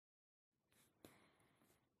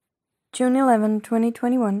June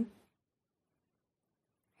 2021.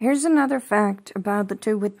 Here's another fact about the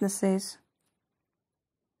two witnesses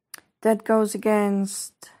that goes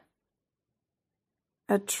against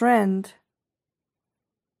a trend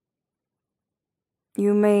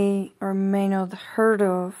you may or may not heard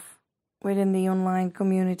of within the online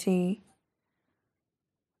community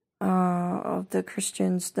of the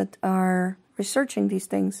Christians that are researching these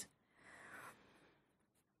things.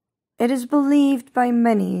 It is believed by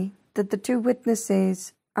many that the two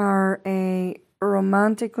witnesses are a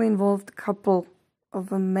romantically involved couple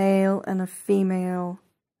of a male and a female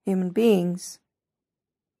human beings.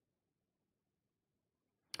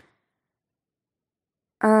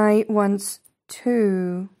 I once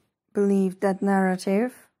too believed that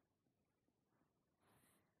narrative,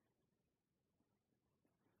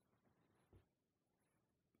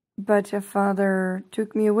 but a father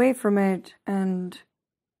took me away from it and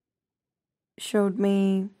showed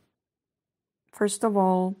me, first of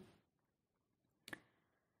all,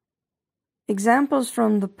 examples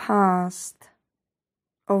from the past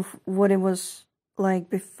of what it was like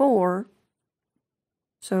before.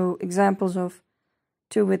 So examples of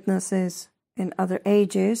two witnesses in other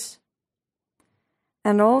ages,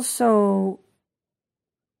 and also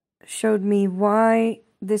showed me why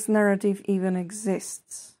this narrative even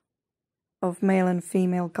exists of male and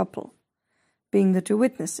female couple being the two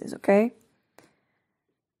witnesses, okay?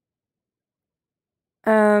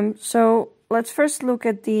 So let's first look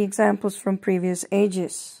at the examples from previous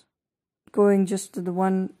ages, going just to the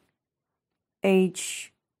one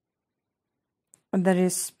age that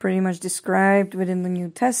is pretty much described within the New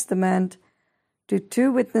Testament. The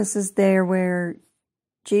two witnesses there were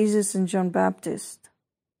Jesus and John Baptist.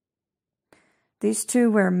 These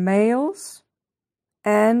two were males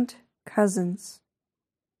and cousins.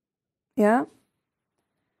 Yeah?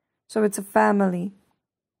 So it's a family.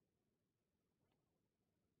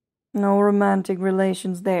 No romantic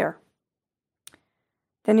relations there.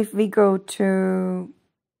 Then if we go to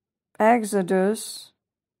Exodus,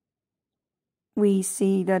 we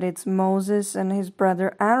see that it's Moses and his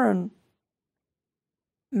brother Aaron,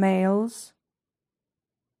 males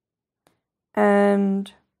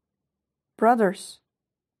and brothers.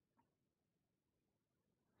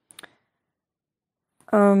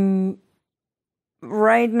 Right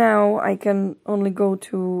now I can only go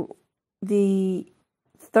to the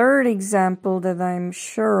third example that I'm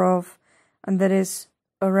sure of, and that is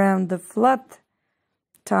around the flood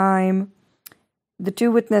time. The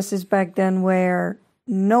two witnesses back then were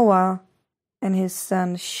Noah and his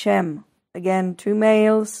son Shem. Again, two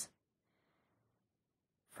males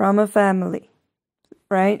from a family,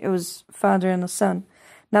 right? It was father and a son.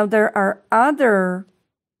 Now, there are other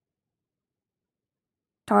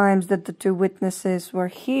times that the two witnesses were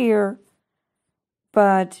here,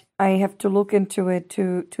 but I have to look into it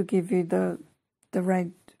to give you the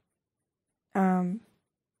right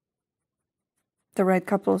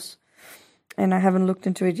couples, and I haven't looked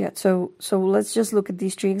into it yet. So let's just look at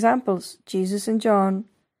these three examples: Jesus and John,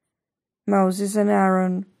 Moses and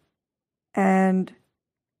Aaron, and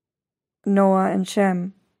Noah and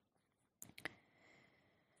Shem.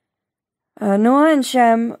 Noah and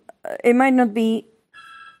Shem, it might not be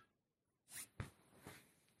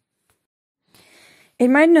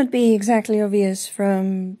exactly obvious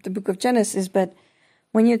from the book of Genesis, but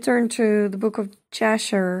when you turn to the book of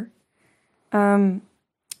Jasher,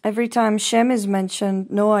 every time Shem is mentioned,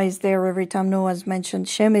 Noah is there. Every time Noah is mentioned,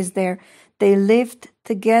 Shem is there. They lived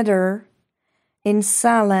together in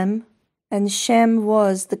Salem, and Shem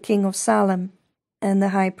was the king of Salem and the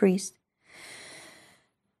high priest.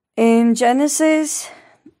 In Genesis,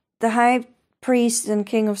 the high priest and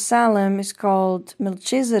king of Salem is called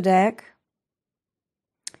Melchizedek.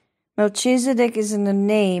 Melchizedek isn't a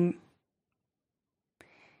name.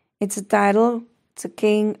 It's a title. It's a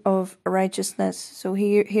king of righteousness. So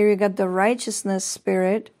here you got the righteousness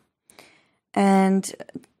spirit. And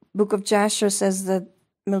book of Jasher says that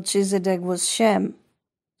Melchizedek was Shem.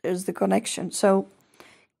 There's the connection. So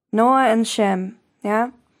Noah and Shem,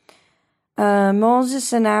 yeah?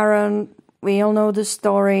 Moses and Aaron, we all know the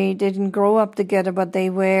story. They didn't grow up together, but they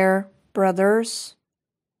were brothers.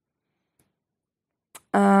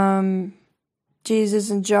 Jesus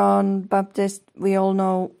and John Baptist, we all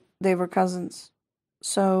know they were cousins.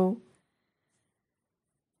 So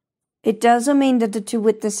it doesn't mean that the two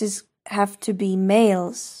witnesses have to be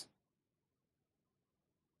males.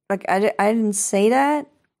 Like, I didn't say that.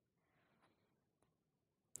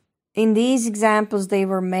 In these examples, they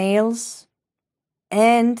were males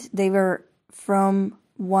and they were from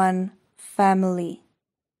one family.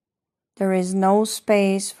 There is no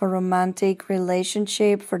space for romantic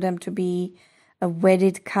relationship, for them to be a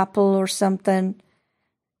wedded couple or something,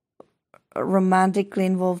 a romantically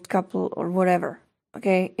involved couple or whatever.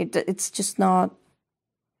 Okay, it's just not.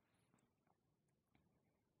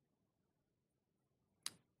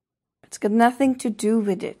 It's got nothing to do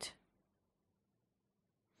with it.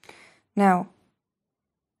 Now,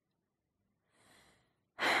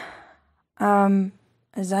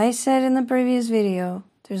 as I said in the previous video,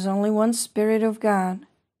 there's only one Spirit of God.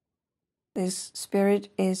 This Spirit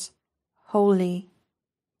is holy.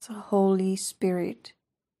 It's a Holy Spirit.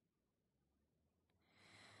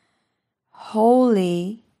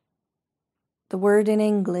 Holy, the word in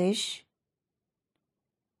English,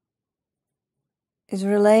 is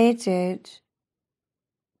related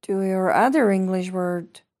to your other English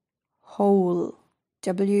word, whole,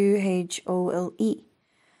 W-H-O-L-E.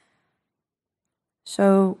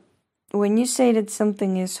 So, when you say that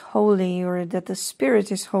something is holy or that the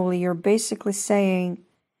Spirit is holy, you're basically saying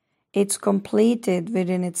it's completed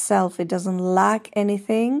within itself. It doesn't lack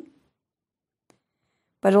anything,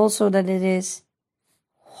 but also that it is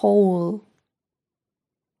whole.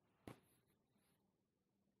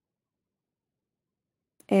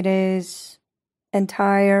 It is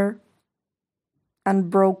entire,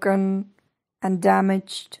 unbroken,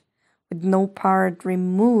 undamaged, with no part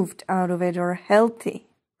removed out of it, or healthy,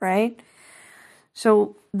 right?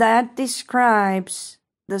 So that describes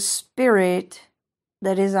the Spirit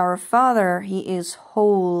that is our Father. He is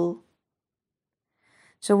whole.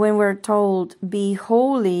 So when we're told, be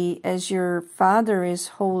holy as your Father is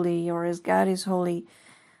holy, or as God is holy,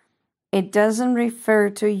 it doesn't refer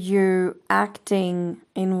to you acting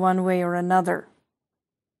in one way or another.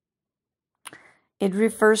 It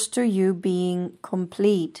refers to you being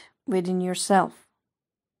complete within yourself,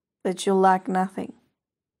 that you lack nothing,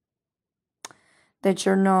 that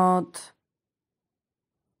you're not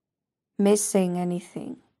missing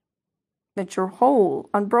anything, that you're whole,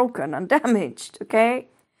 unbroken, undamaged, okay?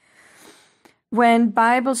 When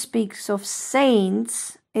Bible speaks of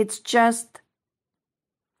saints, it's just,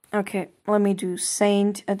 okay, let me do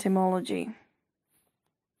saint etymology.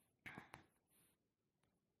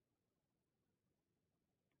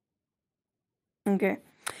 Okay.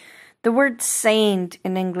 The word saint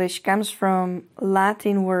in English comes from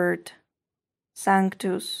Latin word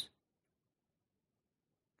sanctus,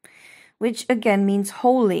 which again means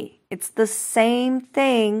holy. It's the same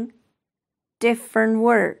thing, different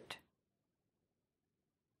word.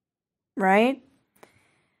 Right?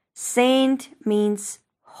 Saint means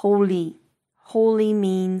holy. Holy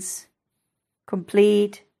means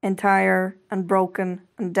complete, entire, unbroken,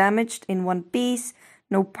 undamaged, in one piece,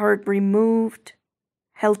 no part removed,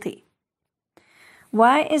 healthy.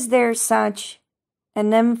 Why is there such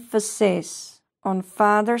an emphasis on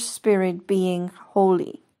Father Spirit being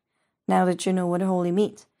holy? Now that you know what holy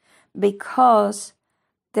means. Because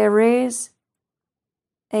there is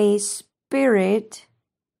a Spirit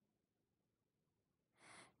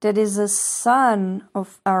that is a son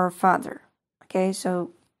of our Father. Okay,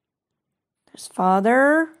 so there's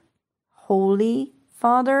Father, Holy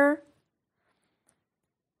Father,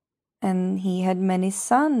 and he had many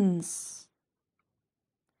sons.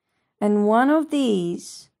 And one of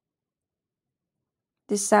these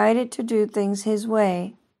decided to do things his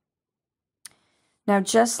way. Now,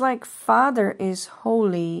 just like Father is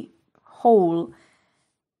holy, whole,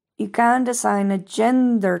 you can't assign a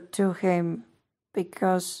gender to him,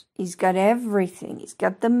 because he's got everything. He's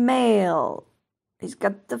got the male, he's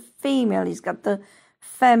got the female, he's got the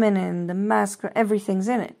feminine, the masculine, everything's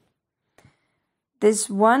in it. This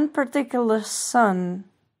one particular son,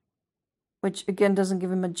 which again doesn't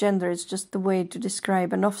give him a gender, it's just the way to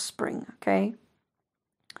describe an offspring, okay?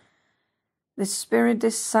 The Spirit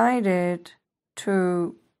decided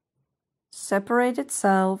to separate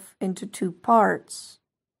itself into two parts,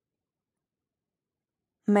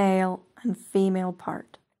 male and female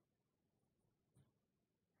part.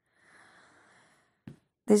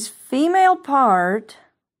 This female part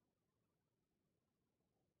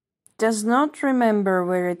does not remember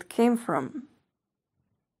where it came from.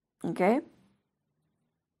 Okay?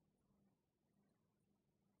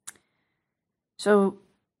 So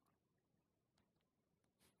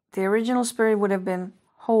the original Spirit would have been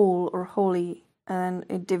whole or holy, and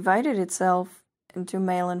it divided itself into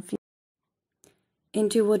male and female,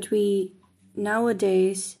 into what we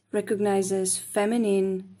nowadays recognize as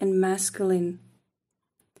feminine and masculine.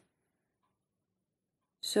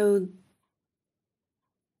 So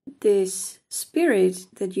this Spirit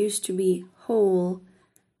that used to be whole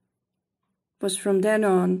was from then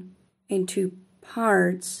on into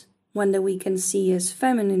parts, one that we can see as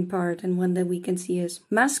feminine part and one that we can see as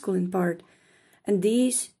masculine part. And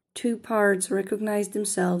these two parts recognize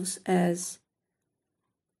themselves as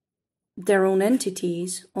their own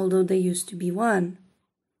entities, although they used to be one.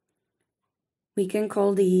 We can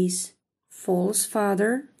call these false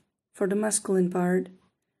father for the masculine part,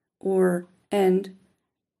 and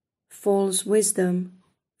false wisdom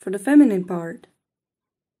for the feminine part.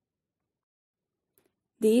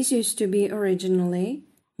 These used to be originally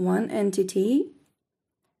one entity,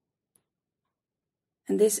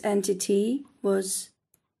 and this entity was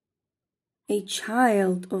a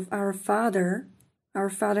child of our Father. Our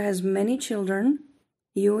Father has many children,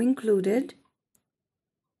 you included.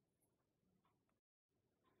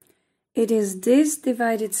 It is this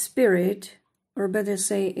divided spirit, or better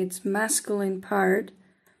say its masculine part,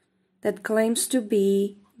 that claims to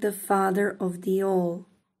be the Father of the all.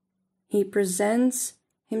 He presents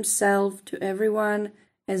himself to everyone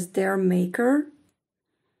as their maker,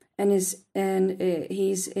 and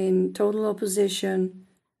he's in total opposition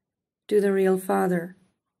to the real Father.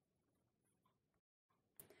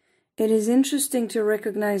 It is interesting to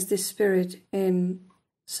recognize this spirit in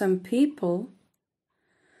some people.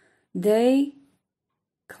 They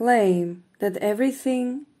claim that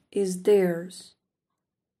everything is theirs.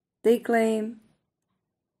 They claim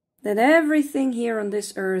that everything here on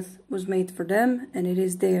this earth was made for them and it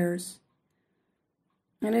is theirs.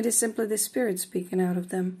 And it is simply the Spirit speaking out of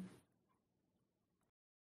them.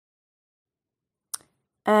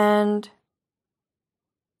 And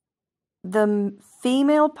the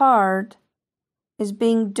female part is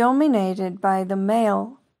being dominated by the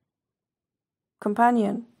male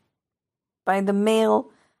companion, by the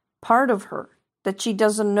male part of her, that she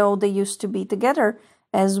doesn't know they used to be together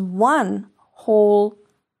as one whole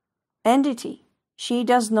entity. She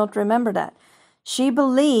does not remember that. She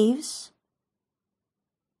believes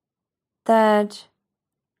that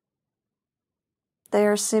they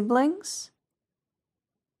are siblings.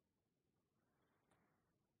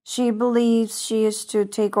 She believes she is to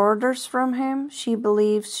take orders from him. She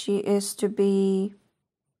believes she is to be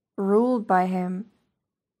ruled by him.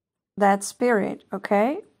 That spirit,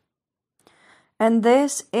 okay? And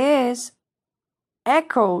this is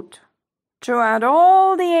echoed throughout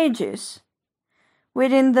all the ages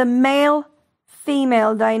within the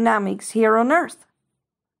male-female dynamics here on earth.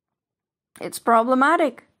 It's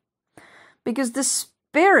problematic because the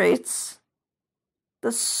spirits,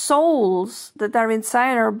 the souls that are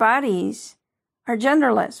inside our bodies are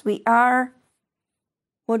genderless. We are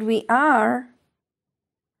what we are.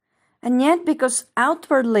 And yet, because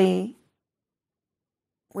outwardly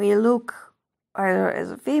we look either as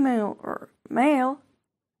a female or male,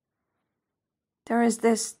 there is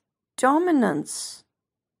this dominance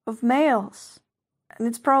of males. And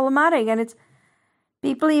it's problematic. And it's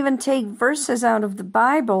people even take verses out of the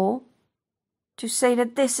Bible to say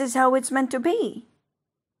that this is how it's meant to be.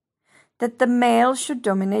 That the male should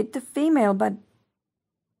dominate the female, but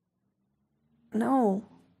no.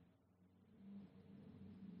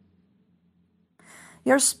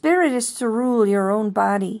 Your spirit is to rule your own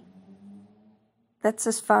body. That's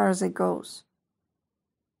as far as it goes.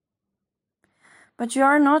 But you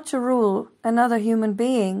are not to rule another human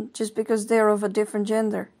being just because they're of a different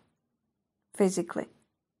gender, physically.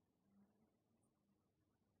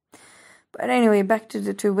 But anyway, back to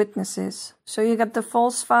the two witnesses. So you got the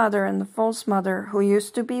false father and the false mother who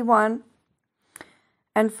used to be one.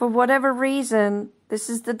 And for whatever reason, this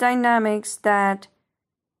is the dynamics that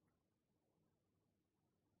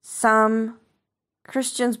some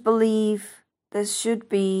Christians believe this should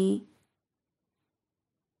be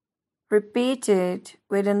repeated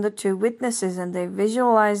within the two witnesses, and they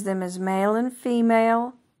visualize them as male and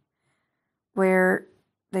female, where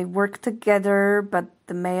they work together, but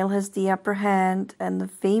the male has the upper hand and the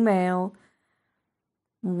female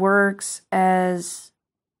works as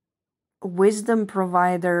a wisdom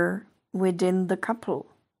provider within the couple.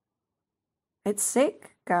 It's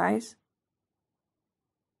sick, guys.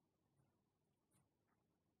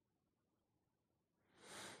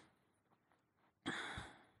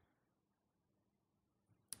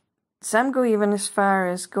 Some go even as far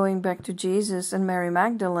as going back to Jesus and Mary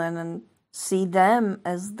Magdalene and see them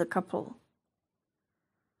as the couple.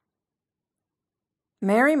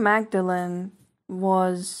 Mary Magdalene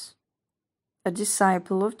was a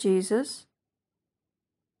disciple of Jesus.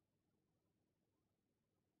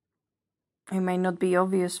 It may not be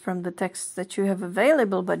obvious from the texts that you have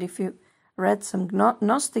available, but if you read some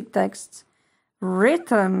Gnostic texts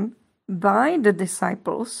written by the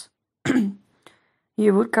disciples,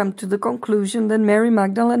 you would come to the conclusion that Mary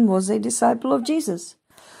Magdalene was a disciple of Jesus.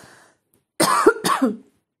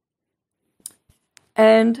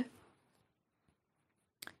 And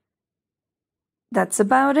that's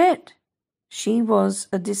about it. She was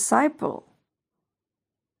a disciple.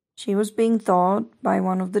 She was being taught by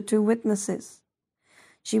one of the two witnesses.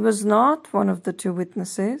 She was not one of the two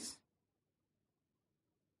witnesses.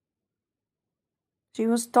 She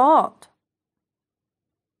was taught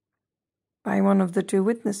by one of the two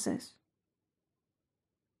witnesses.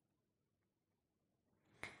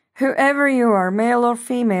 Whoever you are, male or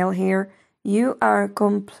female here, you are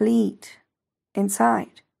complete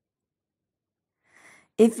inside.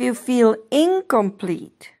 If you feel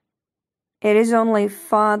incomplete, it is only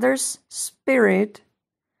Father's Spirit,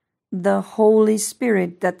 the Holy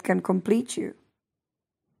Spirit, that can complete you.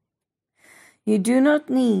 You do not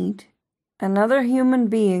need another human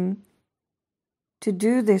being to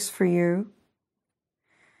do this for you.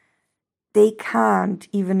 They can't,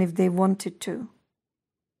 even if they wanted to.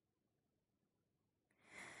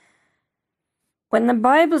 When the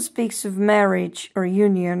Bible speaks of marriage or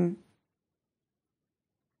union,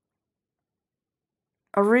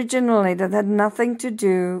 originally that had nothing to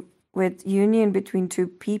do with union between two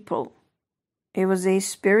people. It was a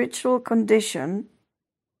spiritual condition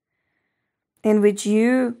in which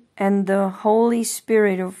you and the Holy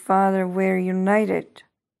Spirit of Father were united.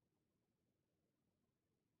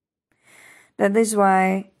 That is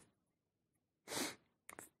why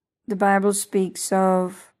the Bible speaks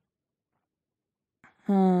of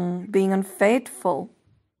being unfaithful.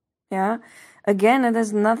 Yeah? Again, it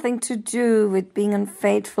has nothing to do with being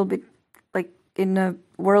unfaithful, like in a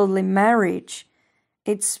worldly marriage.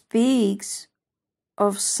 It speaks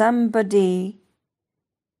of somebody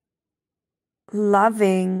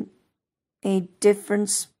loving a different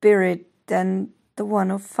spirit than the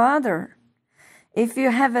one of Father. If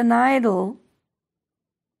you have an idol,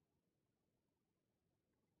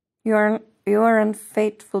 you are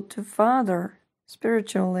unfaithful to Father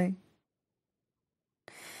spiritually.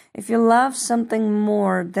 If you love something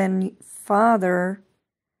more than Father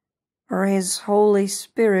or His Holy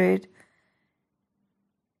Spirit,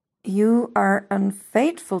 you are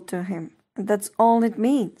unfaithful to Him. And that's all it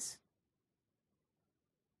means.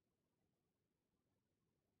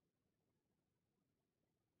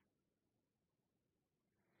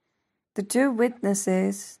 The two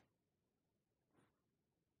witnesses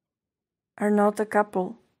are not a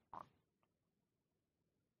couple.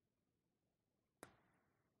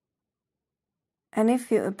 And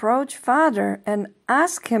if you approach Father and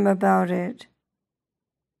ask Him about it,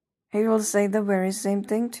 He will say the very same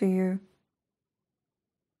thing to you.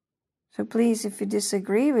 So please, if you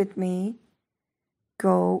disagree with me,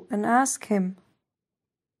 go and ask Him.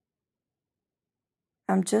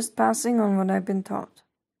 I'm just passing on what I've been taught.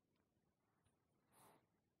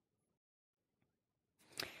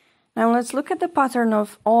 Now let's look at the pattern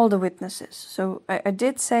of all the witnesses. So I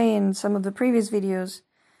did say in some of the previous videos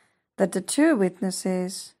that the two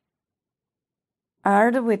witnesses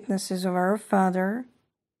are the witnesses of our Father,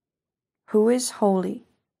 who is holy.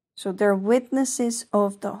 So they're witnesses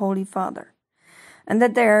of the Holy Father. And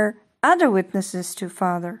that there are other witnesses to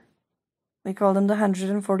Father. We call them the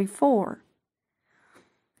 144.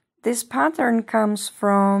 This pattern comes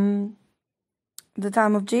from the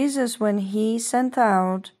time of Jesus when He sent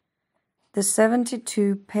out the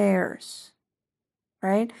 72 pairs,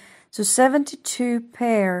 right? So 72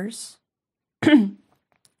 pairs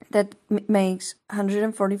that makes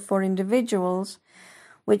 144 individuals,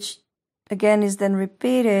 which again is then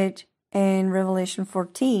repeated in Revelation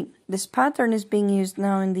 14. This pattern is being used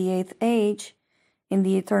now in the 8th age, in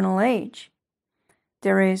the eternal age.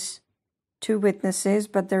 There is two witnesses,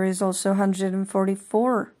 but there is also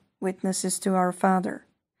 144 witnesses to our Father.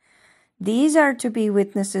 These are to be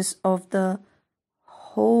witnesses of the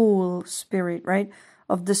whole Spirit, right?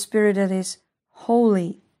 Of the Spirit that is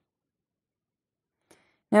holy.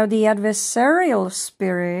 Now, the adversarial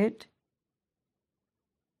spirit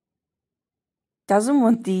doesn't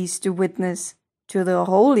want these to witness to the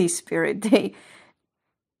Holy Spirit. The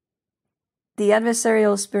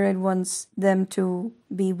adversarial spirit wants them to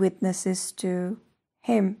be witnesses to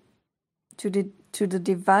Him, to the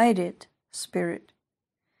divided spirit,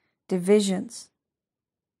 divisions.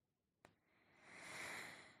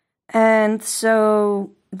 And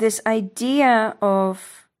so this idea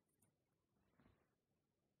of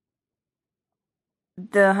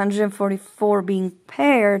the 144 being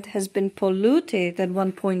paired has been polluted at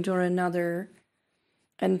one point or another.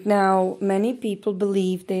 And now many people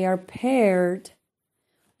believe they are paired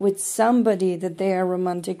with somebody that they are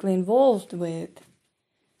romantically involved with.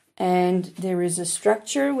 And there is a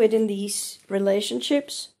structure within these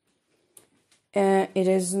relationships. It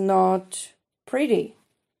is not pretty.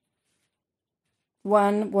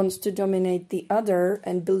 one wants to dominate the other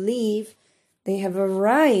and believe they have a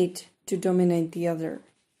right to dominate the other.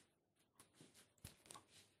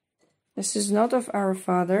 This is not of our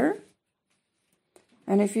Father.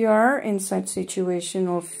 And if you are in such situation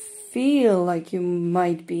or feel like you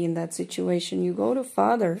might be in that situation, you go to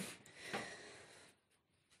Father.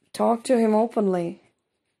 Talk to him openly.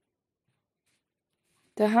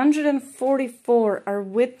 The 144 are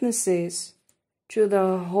witnesses to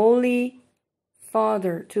the Holy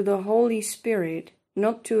Father, to the Holy Spirit,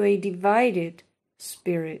 not to a divided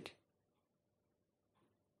spirit.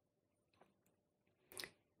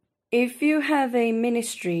 If you have a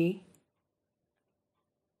ministry,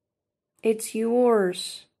 it's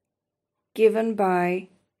yours, given by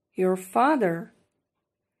your Father.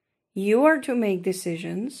 You are to make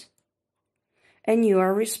decisions, and you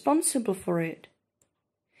are responsible for it.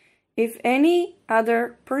 If any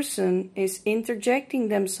other person is interjecting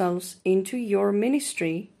themselves into your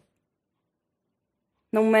ministry,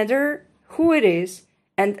 no matter who it is,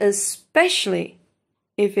 and especially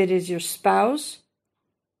if it is your spouse,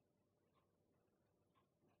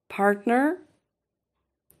 partner,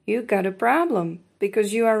 you got a problem,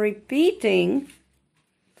 because you are repeating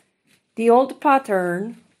the old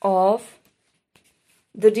pattern of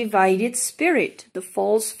the divided spirit, the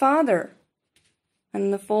false father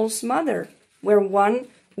and the false mother, where one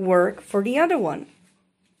work for the other one.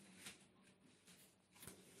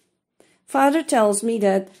 Father tells me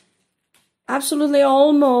that absolutely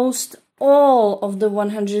almost all of the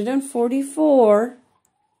 144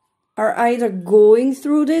 are either going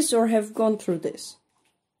through this or have gone through this.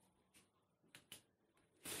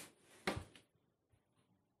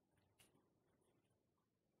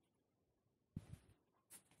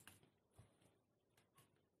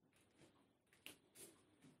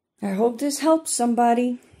 I hope this helps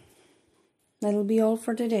somebody. That'll be all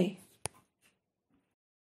for today.